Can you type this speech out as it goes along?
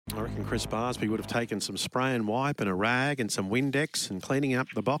I reckon Chris Barsby would have taken some spray and wipe and a rag and some Windex and cleaning up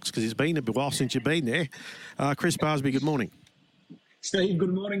the box because it's been a while since you've been there. Chris Barsby, good morning. Steve,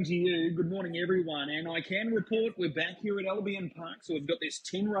 good morning to you. Good morning, everyone. And I can report we're back here at Albion Park. So we've got this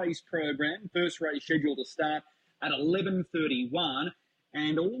 10-race program. First race scheduled to start at 11:31.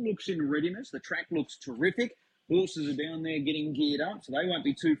 And all looks in readiness. The track looks terrific. Horses are down there getting geared up, so they won't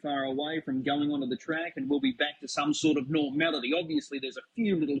be too far away from going onto the track, and we'll be back to some sort of normality. Obviously, there's a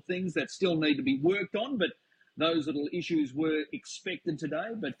few little things that still need to be worked on, but those little issues were expected today.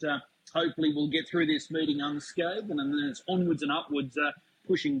 But hopefully we'll get through this meeting unscathed, and then it's onwards and upwards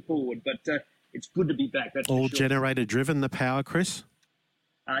pushing forward. But it's good to be back. That's all for sure. Generator-driven, the power, Chris?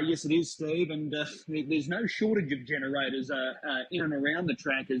 Yes, it is, Steve, and there's no shortage of generators in and around the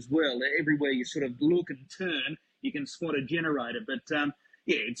track as well. Everywhere you sort of look and turn, you can spot a generator. But,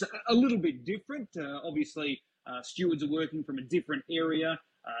 yeah, it's a little bit different. Obviously, stewards are working from a different area.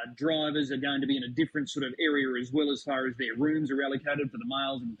 Drivers are going to be in a different sort of area as well as far as their rooms are allocated for the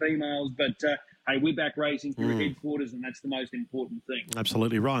males and females. But, hey, we're back racing through headquarters, and that's the most important thing.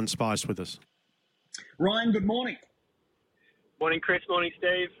 Absolutely. Ryan Spice with us. Ryan, good morning. Morning, Chris. Morning,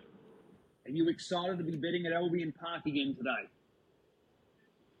 Steve. Are you excited to be betting at Albion Park again today?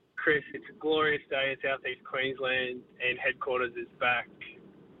 Chris, it's a glorious day in southeast Queensland and headquarters is back.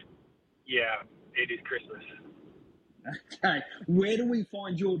 Yeah, it is Christmas. Okay. Where do we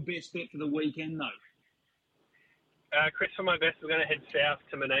find your best bet for the weekend, though? Chris, for my best, we're going to head south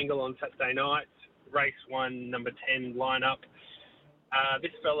to Menangle on Saturday night. Race 1, number 10 lineup.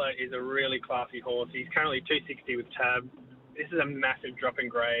 This fella is a really classy horse. He's currently 260 with Tab. This is a massive drop in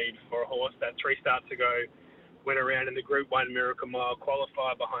grade for a horse that 3 starts ago went around in the Group 1 Miracle Mile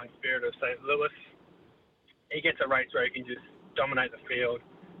qualifier behind Spirit of St. Louis. He gets a race where he can just dominate the field.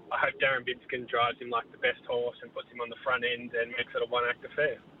 I hope Darren Bibskin drives him like the best horse and puts him on the front end and makes it a one-act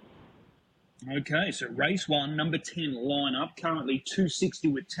affair. Okay, so race 1, number 10 lineup, currently 260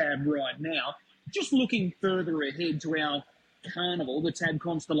 with Tab right now. Just looking further ahead to our carnival, the Tab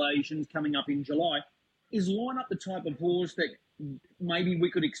Constellations coming up in July. Is lineup the type of horse that maybe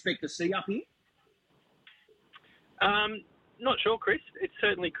we could expect to see up here? Not sure, Chris. It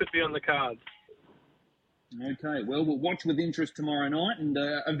certainly could be on the cards. Okay, well, we'll watch with interest tomorrow night, and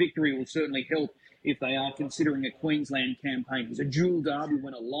a victory will certainly help if they are considering a Queensland campaign. It's a dual derby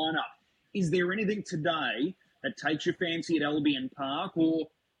winner lineup. Is there anything today that takes your fancy at Albion Park, or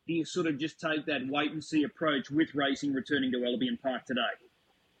do you sort of just take that wait-and-see approach with racing returning to Albion Park today?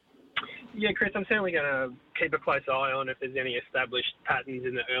 Yeah, Chris, I'm certainly going to keep a close eye on if there's any established patterns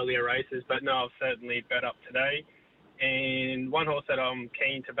in the earlier races, but no, I've certainly bet up today. And one horse that I'm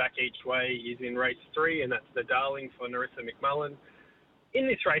keen to back each way is in race 3, and that's the Darling for Narissa McMullen. In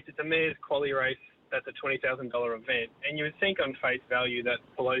this race, it's a mare's quali race. That's a $20,000 event. And you would think on face value that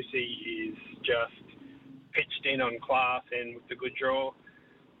Pelosi is just pitched in on class and with the good draw.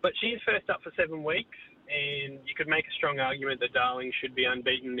 But she is first up for 7 weeks, and you could make a strong argument that Darling should be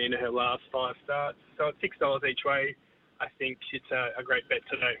unbeaten in her last 5 starts. So at $6 each way, I think it's a great bet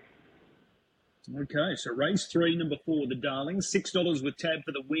today. Okay, so race 3, number 4, the Darling, $6 with Tab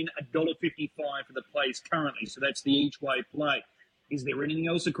for the win, $1.55 for the place currently. So that's the each way play. Is there anything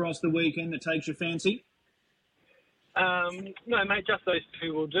else across the weekend that takes your fancy? No, mate, just those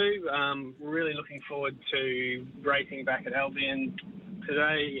 2 will do. Really looking forward to racing back at Albion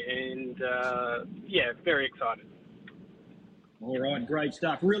today, and yeah, very excited. All right, great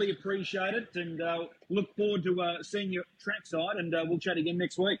stuff. Really appreciate it, and look forward to seeing you trackside, and we'll chat again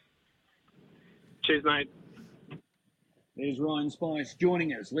next week. Cheers, mate. There's Ryan Spice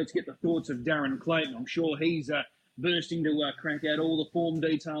joining us. Let's get the thoughts of Darren Clayton. I'm sure he's bursting to crack out all the form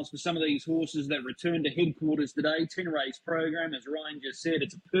details for some of these horses that return to headquarters today. 10-race program, as Ryan just said.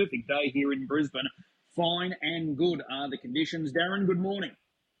 It's a perfect day here in Brisbane. Fine and good are the conditions. Darren, good morning.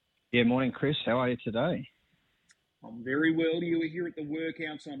 Yeah, morning, Chris. How are you today? I'm very well. You were here at the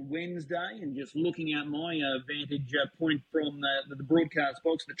workouts on Wednesday, and just looking out my vantage point from the broadcast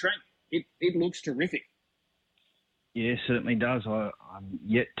box, the track, it looks terrific. Yeah, certainly does. I'm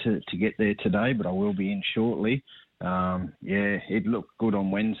yet to get there today, but I will be in shortly. Yeah, it looked good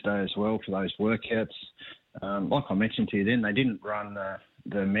on Wednesday as well for those workouts. Like I mentioned to you then, they didn't run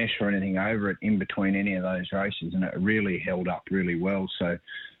the mesh or anything over it in between any of those races, and it really held up really well. So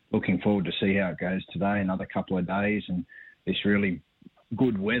looking forward to see how it goes today, another couple of days, and this really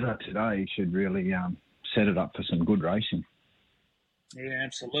good weather today should really set it up for some good racing. Yeah,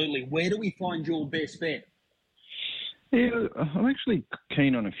 absolutely. Where do we find your best bet? Yeah, I'm actually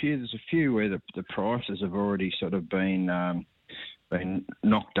keen on a few. There's a few where the prices have already sort of been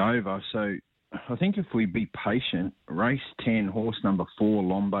knocked over. So I think if we be patient, race 10, horse number 4,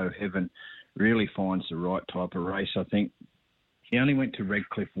 Lombo Heaven, really finds the right type of race. I think he only went to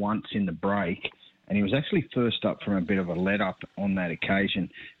Redcliffe once in the break, and he was actually first up from a bit of a let-up on that occasion.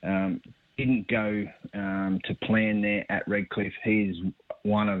 Didn't go to plan there at Redcliffe. He's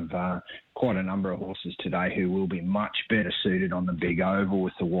one of quite a number of horses today who will be much better suited on the big oval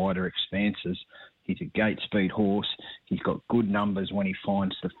with the wider expanses. He's a gate speed horse. He's got good numbers when he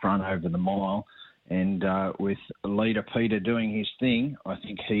finds the front over the mile. And with leader Peter doing his thing, I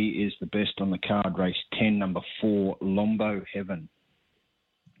think he is the best on the card. Race 10, number 4, Lombo Heaven.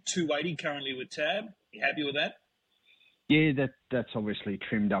 280 currently with Tab. You happy with that? Yeah, that's obviously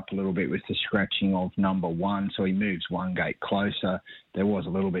trimmed up a little bit with the scratching of number 1, so he moves one gate closer. There was a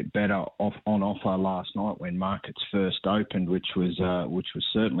little bit better on offer last night when markets first opened, which was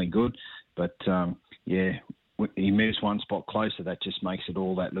certainly good. But he moves one spot closer. That just makes it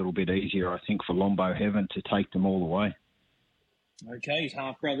all that little bit easier, I think, for Lombo Heaven to take them all the way. Okay, his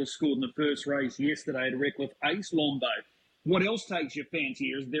half-brother scored in the first race yesterday at Redcliffe. Ace Lombo. What else takes your fancy?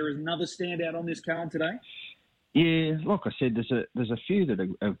 Is there another standout on this card today? Yeah, like I said, there's a few that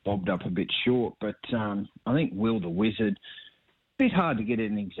have bobbed up a bit short, but I think Will the Wizard, bit hard to get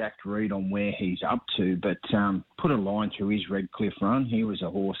an exact read on where he's up to, but put a line through his Redcliffe run. He was a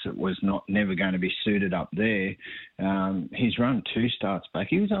horse that was never going to be suited up there. He's run 2 starts back.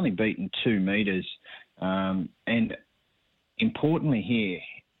 He was only beaten 2 metres, and importantly here,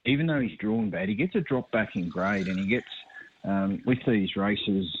 even though he's drawn bad, he gets a drop back in grade, and he gets with these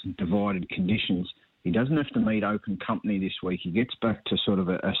races divided conditions. He doesn't have to meet open company this week. He gets back to sort of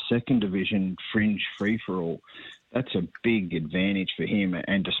a second division fringe free-for-all. That's a big advantage for him.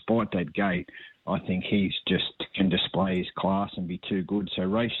 And despite that gate, I think he's just can display his class and be too good. So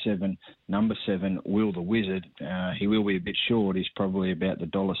race 7, number 7, Will the Wizard. He will be a bit short. He's probably about the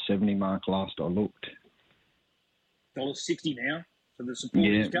 $1.70 mark last I looked. $1.60 now. So the support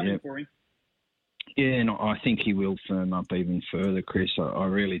is coming for him. Yeah, and I think he will firm up even further, Chris. I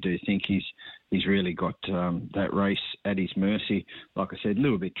really do think he's really got that race at his mercy. Like I said, a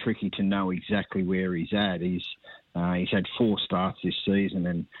little bit tricky to know exactly where he's at. He's had 4 starts this season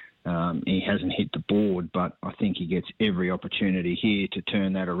and he hasn't hit the board, but I think he gets every opportunity here to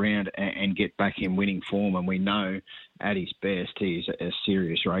turn that around and get back in winning form. And we know at his best he's a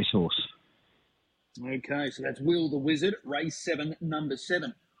serious racehorse. Okay, so that's Will the Wizard, race 7, number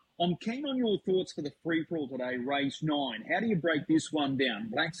 7. I'm keen on your thoughts for the free-for-all today, race 9. How do you break this one down?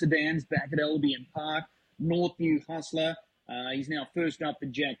 Black Sedans back at Albion Park, Northview Hustler. He's now first up for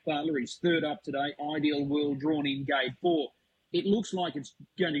Jack Butler. He's third up today. Ideal World drawn in gate 4. It looks like it's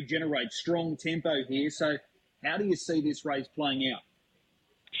going to generate strong tempo here. So how do you see this race playing out?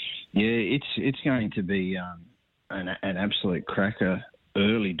 Yeah, it's going to be an absolute cracker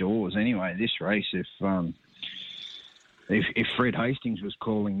early doors anyway, this race. If Fred Hastings was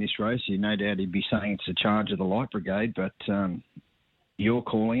calling this race, no doubt he'd be saying it's a charge of the Light Brigade, but you're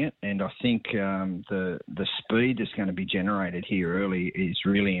calling it, and I think the speed that's going to be generated here early is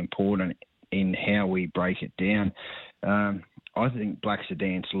really important in how we break it down. I think Black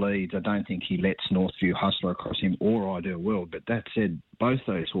Sedans leads. I don't think he lets Northview Hustler across him or Ideal World, but that said, both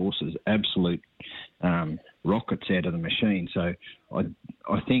those horses absolute rockets out of the machine. So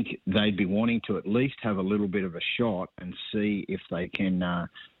I think they'd be wanting to at least have a little bit of a shot and see if they can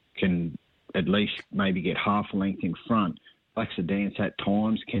at least maybe get half a length in front. Black Sedans at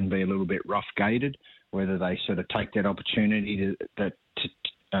times can be a little bit rough gated, whether they sort of take that opportunity to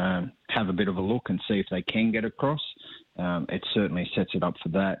have a bit of a look and see if they can get across. It certainly sets it up for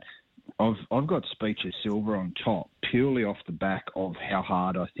that. I've got Speeches Silver on top purely off the back of how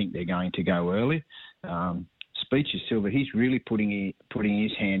hard I think they're going to go early. Speeches Silver, he's really putting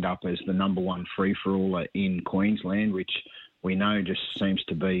his hand up as the number 1 free-for-all in Queensland, which we know just seems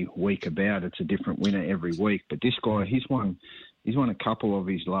to be week about. It's a different winner every week. But this guy, he's won a couple of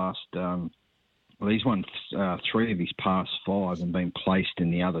his last. He's won 3 of his past 5 and been placed in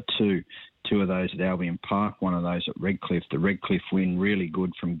the other 2. 2 of those at Albion Park, one of those at Redcliffe. The Redcliffe win really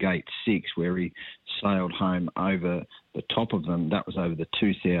good from gate 6, where he sailed home over the top of them. That was over the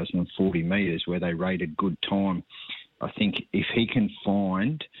 2,040 metres, where they rated good time. I think if he can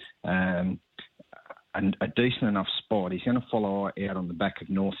find a decent enough spot, he's going to follow out on the back of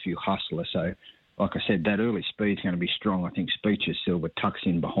Northview Hustler. So, like I said, that early speed's going to be strong. I think Speeches Silver tucks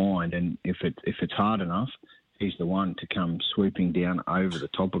in behind, and if it's hard enough, he's the one to come swooping down over the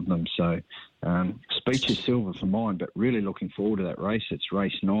top of them. So Speeches Silver for mine, but really looking forward to that race. It's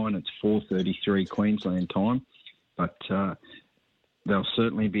race 9. It's 4:33 Queensland time. But they'll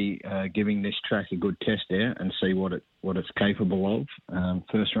certainly be giving this track a good test out and see what it's capable of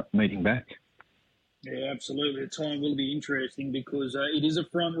first meeting back. Yeah, absolutely. The time will be interesting because it is a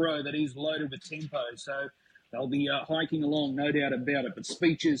front row that is loaded with tempo. So they'll be hiking along, no doubt about it. But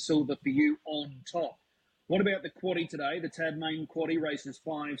Speeches Silver for you on top. What about the quaddie today? The Tab Main quaddie races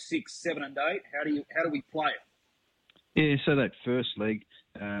 5, 6, 7, and 8. How do we play it? Yeah, so that first leg,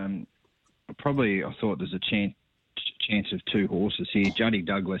 probably I thought there's a chance of two horses here. Juddy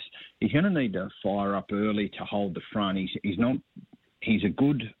Douglas, he's going to need to fire up early to hold the front. He's a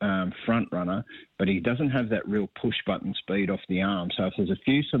good front runner, but he doesn't have that real push button speed off the arm. So if there's a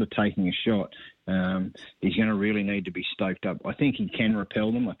few sort of taking a shot, he's going to really need to be stoked up. I think he can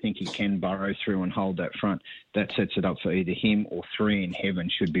repel them. I think he can burrow through and hold that front. That sets it up for either him or 3 in Heaven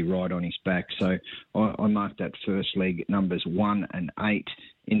should be right on his back. So I marked that first leg at numbers 1 and 8.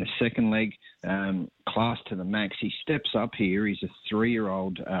 In the second leg, Class to the Max. He steps up here. He's a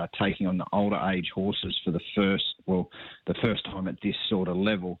 3-year-old taking on the older age horses for the first time at this sort of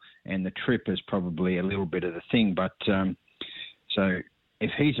level. And the trip is probably a little bit of the thing. But so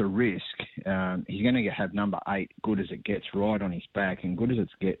if he's a risk, he's going to have number 8, Good As It Gets, right on his back. And Good As It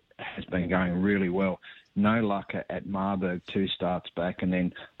Gets has been going really well. No luck at Marburg 2 starts back. And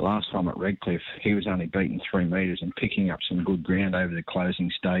then last time at Redcliffe, he was only beaten 3 metres and picking up some good ground over the closing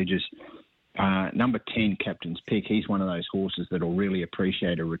stages. Number 10, Captain's Pick. He's one of those horses that will really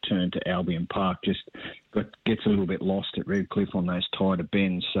appreciate a return to Albion Park. Just gets a little bit lost at Redcliffe on those tighter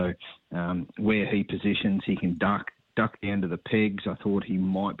bends. So where he positions, he can duck the end of the pegs. I thought he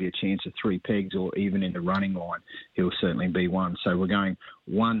might be a chance of 3 pegs or even in the running line. He'll certainly be one. So we're going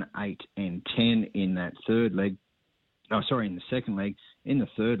 1, 8 and 10 in that third leg. In the second leg. In the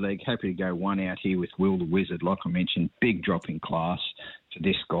third leg, happy to go 1 out here with Will the Wizard. Like I mentioned, big drop in class for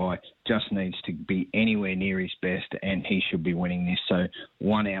this guy. Just needs to be anywhere near his best, and he should be winning this. So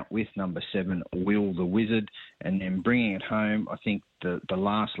 1 out with number 7, Will the Wizard. And then bringing it home, I think the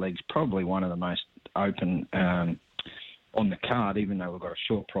last leg's probably one of the most open on the card, even though we've got a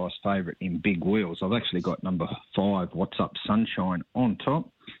short price favourite in Big Wheels. I've actually got number 5, What's Up Sunshine, on top.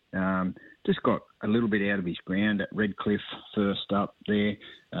 Just got a little bit out of his ground at Redcliffe first up there.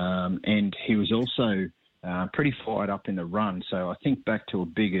 And he was also pretty fired up in the run. So I think back to a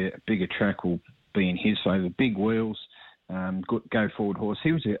bigger track will be in his favour. Big Wheels, go forward horse.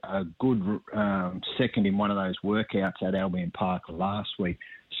 He was a good second in one of those workouts at Albion Park last week.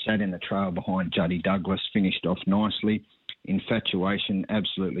 Sat in the trail behind Juddy Douglas, finished off nicely. Infatuation,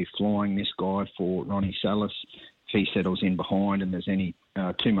 absolutely flying this guy for Ronnie Salas. If he settles in behind and there's any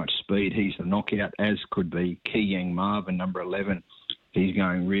too much speed, he's the knockout, as could be Ki Yang Marvin, number 11. He's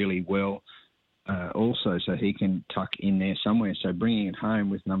going really well also, so he can tuck in there somewhere. So bringing it home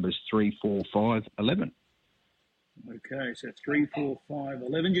with numbers 3, 4, 5, 11. Okay, so 3, 4, 5,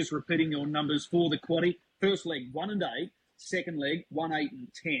 11. Just repeating your numbers for the quaddie. First leg, 1 and 8. Second leg, 1, 8 and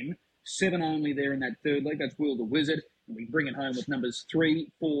 10. 7 only there in that third leg. That's Will the Wizard. And we bring it home with numbers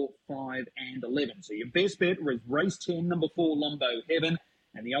 3, 4, 5, and 11. So your best bet was race 10, number 4, Lombo Heaven.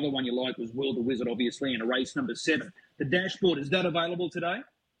 And the other one you liked was Will the Wizard, obviously, in a race number 7. The dashboard, is that available today?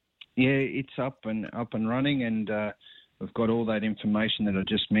 Yeah, it's up and running, and we've got all that information that I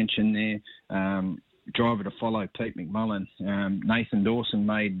just mentioned there. Driver to follow, Pete McMullen. Nathan Dawson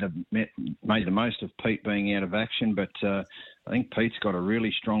made the most of Pete being out of action, but I think Pete's got a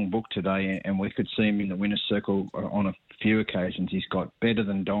really strong book today, and we could see him in the winner's circle on a few occasions. He's got Better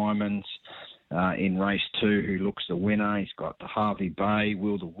Than Diamonds in race 2, who looks the winner. He's got the Harvey Bay,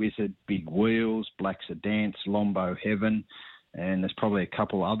 Will the Wizard, Big Wheels, Black's a Dance, Lombo Heaven, and there's probably a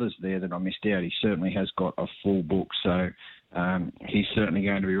couple others there that I missed out. He certainly has got a full book, so he's certainly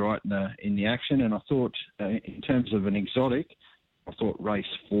going to be right in the action. And I thought, in terms of an exotic, I thought race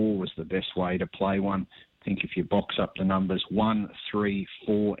 4 was the best way to play one. I think if you box up the numbers 1, 3,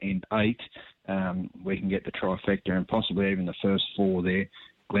 4, and 8, we can get the trifecta, and possibly even the first 4 there.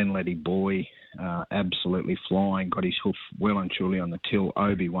 Glenletty Boy, absolutely flying, got his hoof well and truly on the till.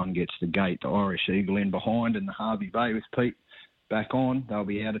 Obi-Wan gets the gate, the Irish Eagle in behind, and the Harvey Bay with Pete back on. They'll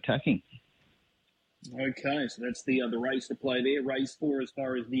be out attacking. Okay, so that's the race to play there. Race 4 as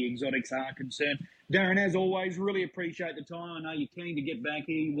far as the exotics are concerned. Darren, as always, really appreciate the time. I know you're keen to get back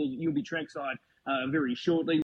here. You'll be trackside very shortly.